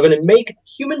 we are going to make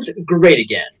humans great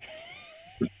again.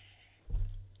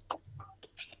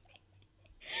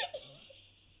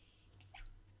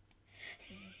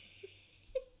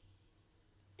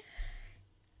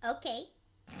 Okay.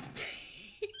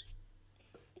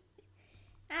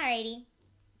 Alrighty.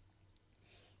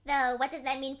 Though, what does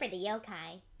that mean for the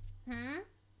yokai? Hmm?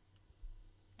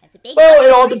 That's a big Well, it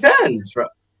bucket all question. depends, right?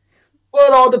 Well,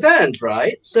 it all depends,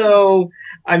 right? Hmm. So,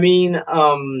 I mean,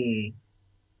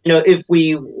 if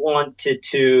we wanted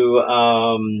to,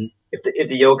 if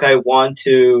the yokai want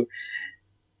to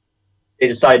they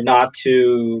decide not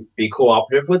to be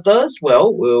cooperative with us,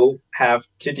 well, we'll have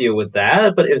to deal with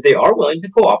that. But if they are willing to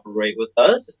cooperate with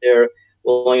us, if they're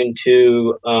willing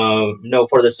to,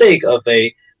 for the sake of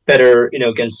a better,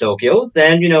 Gensokyo,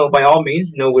 then, by all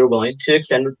means, we're willing to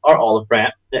extend olive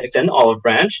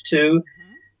branch Mm-hmm.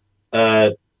 uh,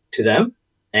 to them,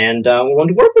 and we want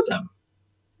to work with them.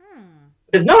 Hmm.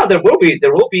 If not, there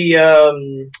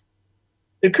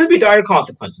could be dire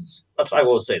consequences. I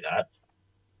will say that.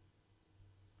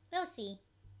 We'll see.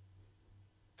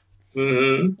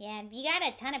 Hmm. Yeah, you got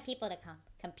a ton of people to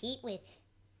compete with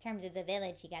in terms of the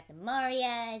village. You got the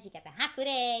Morias, you got the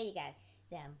Hakure, you got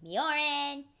the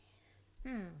Mioren.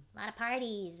 A lot of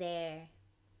parties there.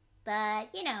 But,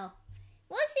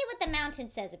 we'll see what the mountain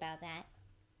says about that.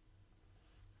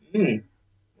 Hmm.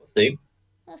 We'll see.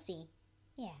 We'll see.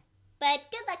 Yeah. But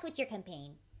good luck with your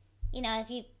campaign. If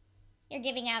you're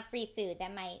giving out free food,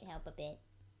 that might help a bit.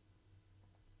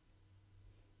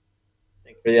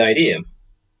 Thanks for the idea.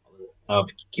 I'll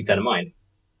keep that in mind.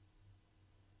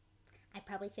 I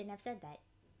probably shouldn't have said that.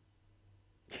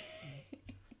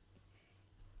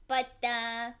 But,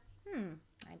 I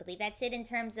believe that's it in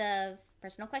terms of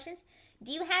personal questions.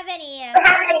 Do you have any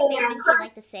closing statements you'd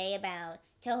like to say about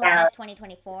Touhou Fest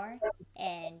 2024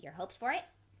 and your hopes for it?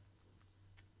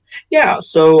 Yeah.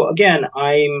 So again,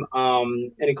 I'm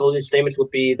any closing statements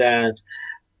would be that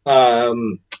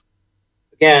um,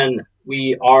 again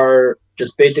we are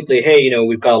just basically hey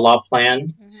we've got a lot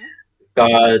planned. Mm-hmm. We've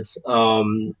got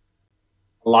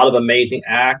a lot of amazing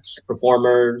acts,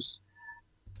 performers,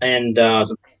 and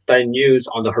some exciting news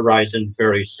on the horizon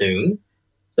very soon.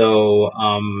 So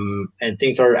and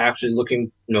things are actually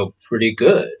looking pretty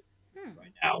good Hmm.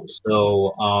 right now.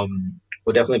 So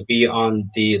we'll definitely be on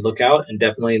the lookout and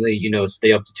definitely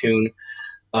stay up to tune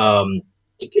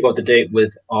to keep up to date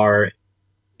with our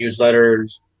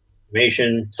newsletters,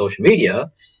 information, social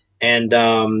media, and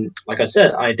like I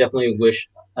said, I definitely wish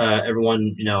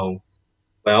everyone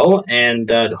well, and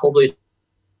to hopefully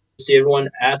see everyone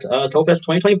at TouhouFest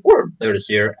 2024 later this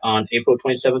year on April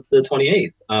 27th to the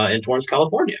 28th in Torrance,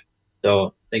 California.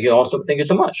 So thank you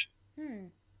so much. Hmm.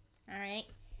 All right.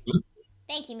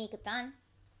 Thank you, Mikotan.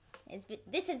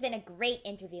 This has been a great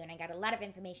interview, and I got a lot of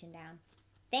information down.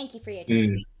 Thank you for your time.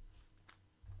 Mm,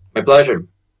 my pleasure.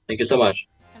 Thank you so much.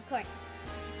 Of course.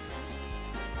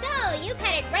 you've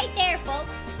had it right there,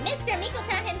 folks. Mr.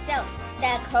 Mikotan himself,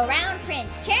 the Crown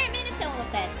Prince, Chairman of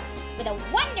TouhouFest, with a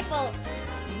wonderful,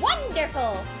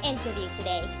 wonderful interview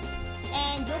today.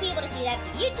 And you'll be able to see that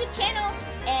at the YouTube channel.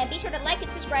 And be sure to like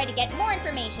and subscribe to get more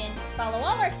information. Follow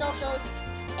all our socials.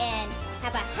 And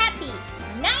have a happy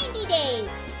 90 days,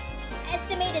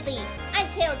 estimatedly,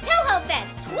 until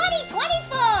TouhouFest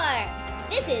 2024.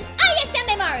 This is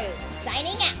Shameimaru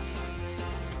signing out.